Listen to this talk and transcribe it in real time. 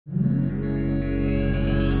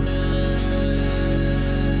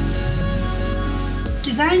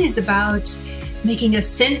Design is about making a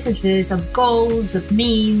synthesis of goals, of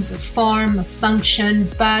means, of form, of function,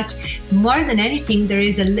 but more than anything, there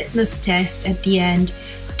is a litmus test at the end.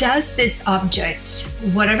 Does this object,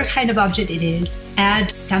 whatever kind of object it is,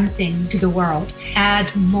 add something to the world,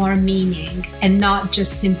 add more meaning, and not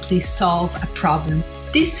just simply solve a problem?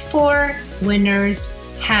 These 4 winners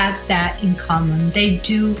have that in common. They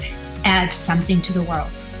do add something to the world.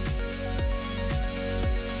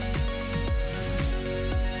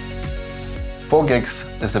 FogX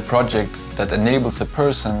is a project that enables a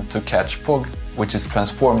person to catch fog, which is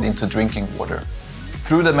transformed into drinking water.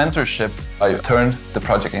 Through the mentorship, I turned the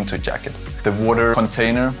project into a jacket. The water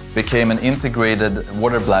container became an integrated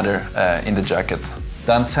water bladder in the jacket.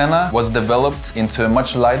 The antenna was developed into a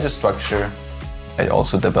much lighter structure. I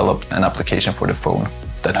also developed an application for the phone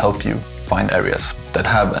that help you find areas that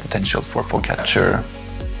have a potential for fog capture.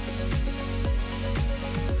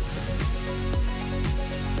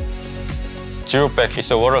 ZeroPack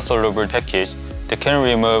is a water-soluble package that can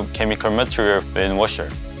remove chemical material in washer.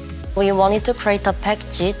 We wanted to create a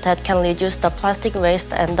package that can reduce the plastic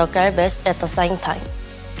waste and the garbage at the same time.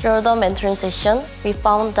 Through the mentoring session, we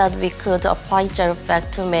found that we could apply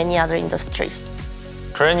ZeroPack to many other industries.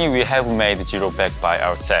 Currently, we have made ZeroPack by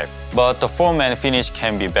ourselves, but the form and finish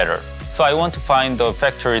can be better. So I want to find the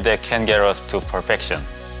factory that can get us to perfection.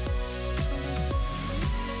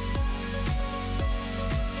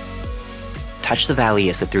 Touch the Valley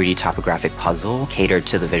is a 3D topographic puzzle catered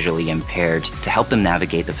to the visually impaired to help them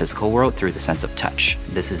navigate the physical world through the sense of touch.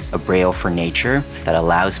 This is a braille for nature that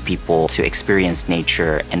allows people to experience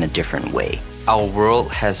nature in a different way. Our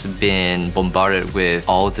world has been bombarded with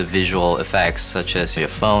all the visual effects such as your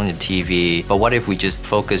phone, your TV. But what if we just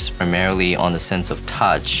focus primarily on the sense of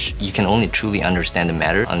touch? You can only truly understand the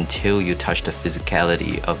matter until you touch the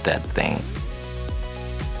physicality of that thing.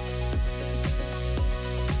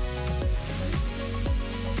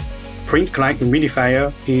 Print Client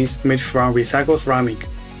humidifier is made from recycled ceramic.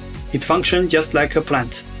 It functions just like a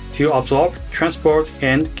plant to absorb, transport,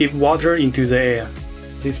 and give water into the air.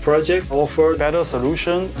 This project offers better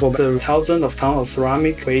solution for the thousands of tons of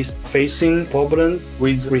ceramic waste facing problems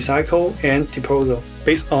with recycle and disposal.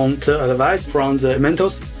 Based on the advice from the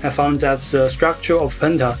mentors, I found that the structure of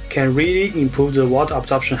penta can really improve the water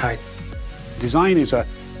absorption height. Design is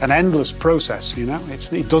an endless process, you know.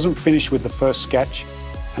 It doesn't finish with the first sketch.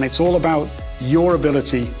 And it's all about your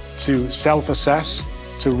ability to self-assess,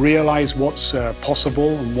 to realize what's possible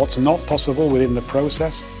and what's not possible within the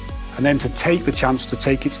process, and then to take the chance to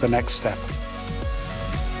take it to the next step.